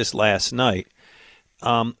sent you this last night.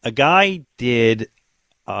 A guy did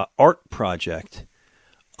an art project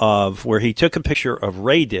of where he took a picture of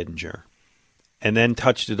Ray Didinger and then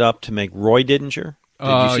touched it up to make Roy Didinger.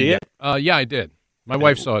 Did you see it? Yeah, I did. My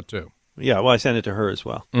wife saw it too. Yeah, well, I sent it to her as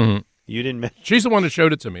well. Mm-hmm. You didn't. She's the one that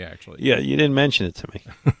showed it to me, actually. Yeah, you didn't mention it to me.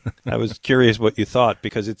 I was curious what you thought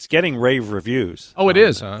because it's getting rave reviews. Oh, it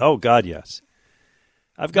is, huh? Oh, God, yes.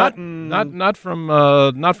 I've gotten not from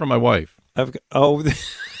my wife.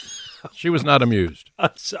 She was not amused.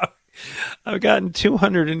 I'm sorry. I've gotten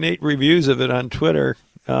 208 reviews of it on Twitter.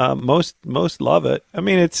 Most love it. I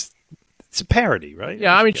mean, it's a parody, right?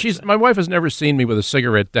 Yeah, I mean, my wife has never seen me with a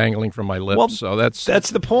cigarette dangling from my lips, well, so that's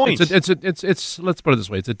the point. It's let's put it this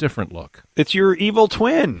way: it's a different look. It's your evil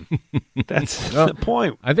twin. That's the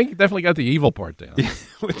point. I think you definitely got the evil part down.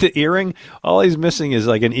 With the earring, all he's missing is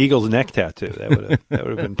like an eagle's neck tattoo. That would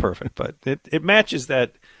have been perfect. But it matches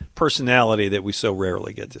that personality that we so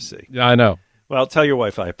rarely get to see. Yeah, I know. Well, tell your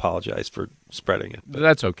wife I apologize for spreading it.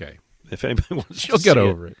 That's okay. If anybody wants, she'll get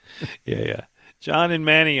over it. Yeah. John in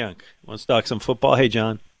Manayunk wants to talk some football. Hey,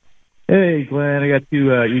 John. Hey, Glenn. I got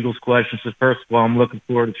two Eagles questions. So first of all, I'm looking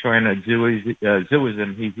forward to trying a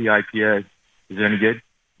Zooism Hazy IPA. Is it any good?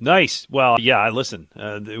 Nice. Well, yeah, listen,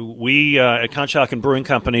 we at Conshohocken Brewing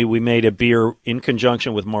Company, we made a beer in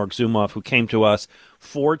conjunction with Mark Zumoff, who came to us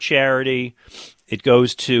for charity. It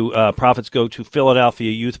goes to, profits go to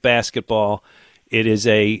Philadelphia youth basketball. It is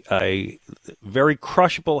a very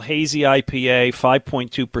crushable hazy IPA,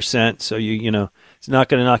 5.2%. So you know it's not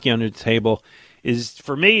going to knock you under the table.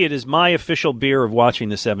 For me, it is my official beer of watching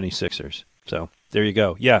the 76ers. So there you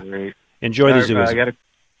go. Yeah, great. Enjoy the Zoo.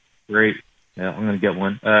 Great. Yeah, I'm going to get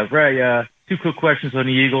one. Ray, two quick questions on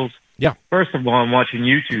the Eagles. Yeah. First of all, I'm watching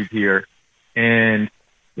YouTube here and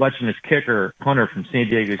watching this kicker, Hunter from San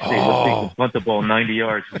Diego State, looks punt the ball 90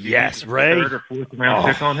 yards. Yes, Ray. Third or fourth round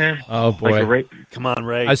pick on him. Oh, boy. Come on,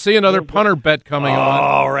 Ray. I see another punter bet coming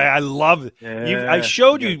on. Oh, Ray, I love it. Yeah. I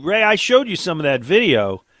showed you some of that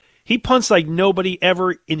video. He punts like nobody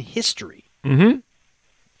ever in history. Mm-hmm.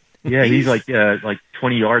 Yeah, he's like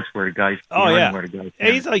 20 yards where the guy's. Oh, yeah. Where the guy's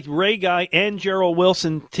He's like Ray Guy and Gerald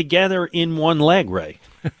Wilson together in one leg, Ray.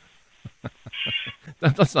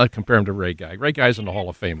 Let's not compare him to Ray Guy. Ray Guy's in the Hall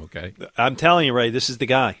of Fame, okay? I'm telling you, Ray, this is the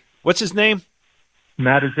guy. What's his name?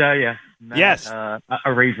 Matt Azalea. Yes.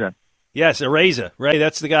 Areza. Yes, Areza. Ray,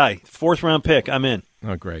 that's the guy. 4th round pick. I'm in.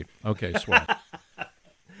 Oh, great. Okay, swell.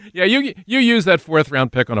 Yeah, you use that 4th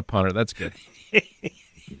round pick on a punter. That's good.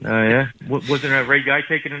 Yeah. Wasn't Ray Guy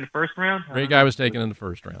taken in the first round? Ray Guy was taken in the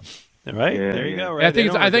first round. All right. Yeah, there you go, Ray. I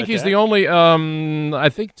think he's the only. I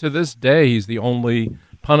think to this day he's the only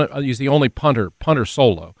punter. He's the only punter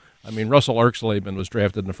solo. I mean, Russell Erxleben was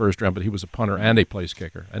drafted in the first round, but he was a punter and a place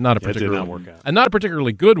kicker, and not a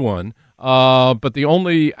particularly good one. But the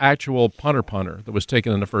only actual punter that was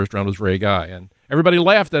taken in the first round was Ray Guy, and everybody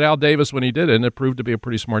laughed at Al Davis when he did it, and it proved to be a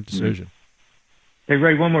pretty smart decision. Hey,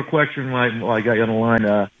 Ray, one more question while I got you on the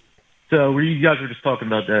line. So you guys were just talking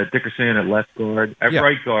about Dickerson at left guard. At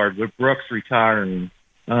right guard, with Brooks retiring,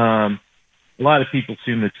 a lot of people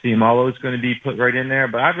assume that Ciamalo is going to be put right in there,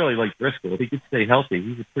 but I really like Driscoll. If he could stay healthy,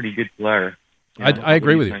 he's a pretty good player. I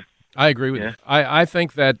agree with you. I agree with you. I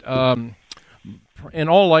think that in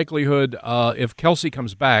all likelihood, if Kelsey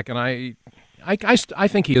comes back, and I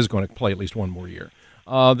think he is going to play at least one more year,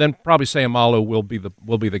 then probably Ciamalo will be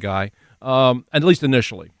the guy, at least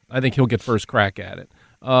initially. I think he'll get first crack at it.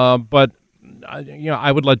 But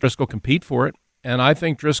I would let Driscoll compete for it, and I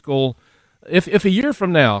think Driscoll. If a year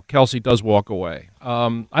from now Kelsey does walk away,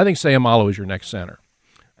 I think Ciamalo is your next center,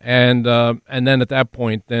 and then at that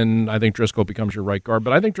point, then I think Driscoll becomes your right guard.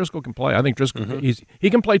 But I think Driscoll can play. I think Driscoll he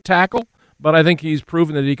can play tackle, but I think he's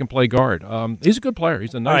proven that he can play guard. He's a good player.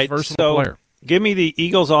 He's a nice, versatile player. Give me the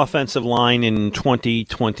Eagles' offensive line in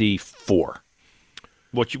 2024.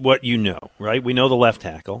 What you know, right? We know the left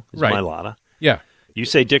tackle is Mailata. Yeah. You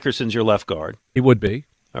say Dickerson's your left guard. He would be.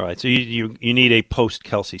 All right, so you need a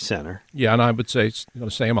post-Kelsey center. Yeah, and I would say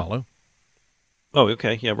Ciamalo. Oh,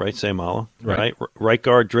 okay. Yeah, right, Ciamalo. Right. Right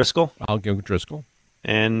guard, Driscoll. I'll go with Driscoll.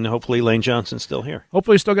 And hopefully Lane Johnson's still here.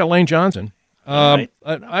 Hopefully he's still got Lane Johnson. I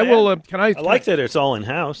will. I like that it's all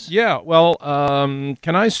in-house. Yeah, well,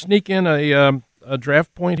 can I sneak in a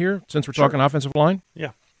draft point here since we're talking offensive line?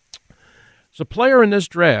 Yeah. There's a player in this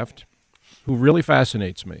draft who really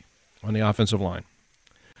fascinates me on the offensive line.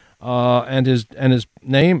 And his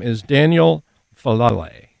name is Daniel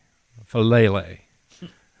Falele from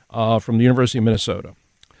the University of Minnesota.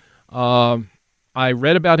 I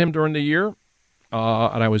read about him during the year,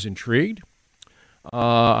 and I was intrigued.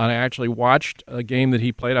 And I actually watched a game that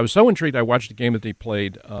he played. I was so intrigued I watched a game that he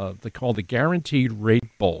played called the Guaranteed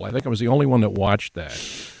Rate Bowl. I think I was the only one that watched that.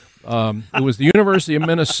 It was the University of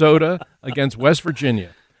Minnesota against West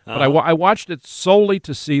Virginia. But I watched it solely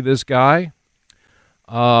to see this guy.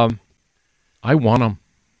 I want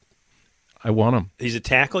him. He's a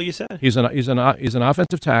tackle, you said? He's an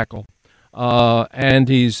offensive tackle, and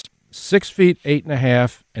he's 6 feet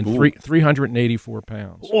 8.5 and 384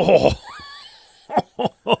 pounds. Oh.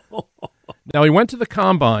 Now, he went to the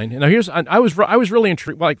combine, and now I was really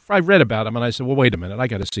intrigued. Like, I read about him, and I said, well, wait a minute, I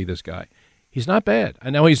got to see this guy. He's not bad. I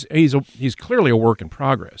know he's clearly a work in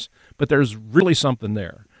progress, but there's really something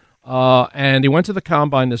there. And he went to the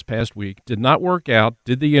combine this past week, did not work out,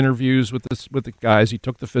 did the interviews with the guys. He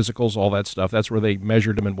took the physicals, all that stuff. That's where they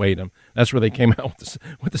measured him and weighed him. That's where they came out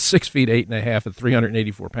with the 6 feet 8.5 at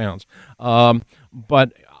 384 pounds.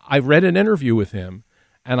 But I read an interview with him,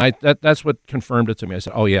 and that's what confirmed it to me. I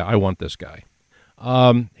said, oh yeah, I want this guy.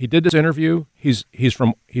 He did this interview. He's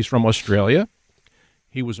from Australia.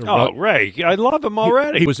 He was Ray, I love him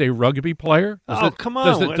already. He was a rugby player. Come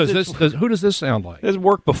on. Who does this sound like? It's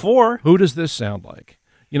worked before. Who does this sound like?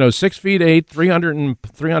 6 feet 8,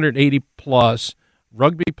 380 plus,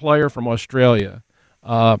 rugby player from Australia.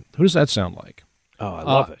 Who does that sound like? Oh, I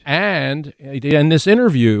love it. And in this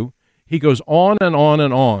interview, he goes on and on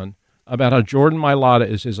and on about how Jordan Mailata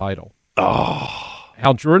is his idol. Oh.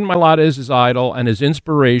 How Jordan Mailata is his idol and his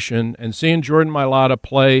inspiration, and seeing Jordan Mailata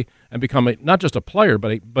play and become not just a player,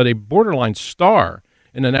 but a borderline star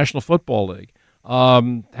in the National Football League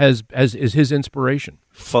is his inspiration.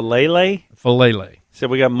 Falele? So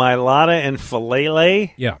we got Mailata and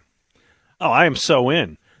Falele? Yeah. Oh, I am so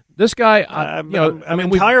in. This guy, I'm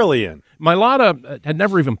entirely in. Mailata had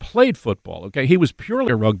never even played football, okay? He was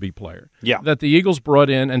purely a rugby player that the Eagles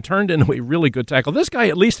brought in and turned into a really good tackle. This guy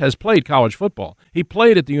at least has played college football. He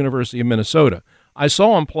played at the University of Minnesota. I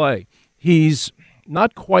saw him play. He's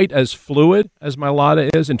not quite as fluid as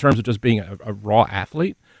Mailata is in terms of just being a raw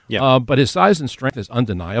athlete, but his size and strength is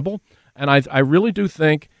undeniable. And I really do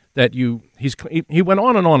think that he went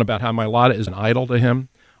on and on about how Mailata is an idol to him.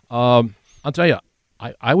 I'll tell you,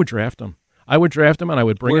 I would draft him. I would draft him, and I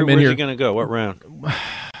would bring him in here. Where's he going to go? What round?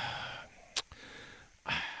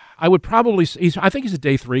 I would probably. I think he's a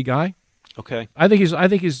day 3 guy. Okay. I think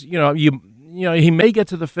he's. He may get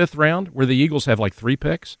to the 5th round where the Eagles have like 3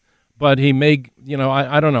 picks, but he may.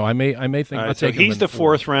 I don't know. I may think. Right, so he's the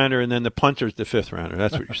 4th rounder, and then the punter's the 5th rounder.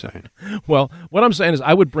 That's what you're saying. Well, what I'm saying is,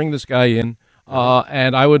 I would bring this guy in,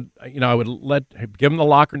 and I would give him the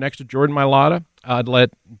locker next to Jordan Mailata. I'd let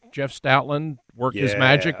Jeff Stoutland work his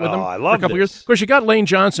magic with him for a couple years. Of course, you got Lane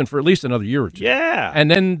Johnson for at least another year or 2. Yeah, and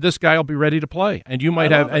then this guy will be ready to play, and you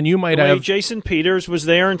might have Jason Peters was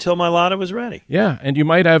there until Mailata was ready. Yeah, and you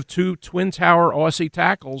might have 2 twin tower Aussie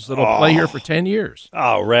tackles that'll play here for 10 years.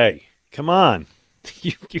 Oh, Ray, come on,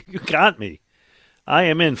 you got me. I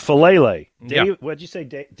am in. Falele. What'd you say,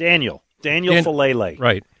 Daniel Falele?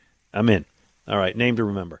 Right, I'm in. All right, name to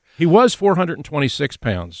remember. He was 426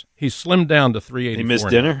 pounds. He slimmed down to 384. He missed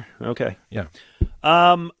dinner? Okay. Yeah.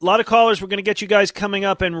 A lot of callers. We're going to get you guys coming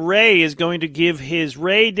up, and Ray is going to give his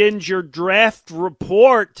Ray Dinger draft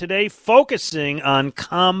report today, focusing on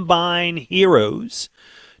Combine Heroes.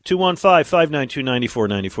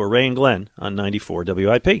 215-592-9494. Ray and Glenn on 94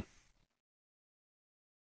 WIP.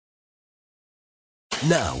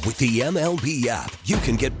 Now, with the MLB app, you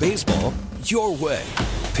can get baseball your way.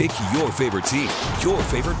 Pick your favorite team, your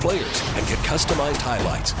favorite players, and get customized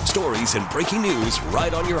highlights, stories, and breaking news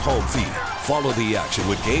right on your home feed. Follow the action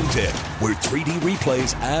with Game 10, where 3D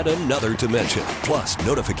replays add another dimension. Plus,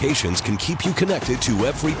 notifications can keep you connected to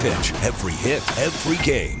every pitch, every hit, every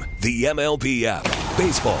game. The MLB app.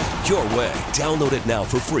 Baseball your way. Download it now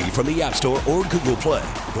for free from the App Store or Google Play.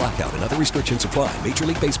 Blackout and other restrictions apply. Major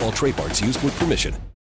League Baseball trademarks used with permission.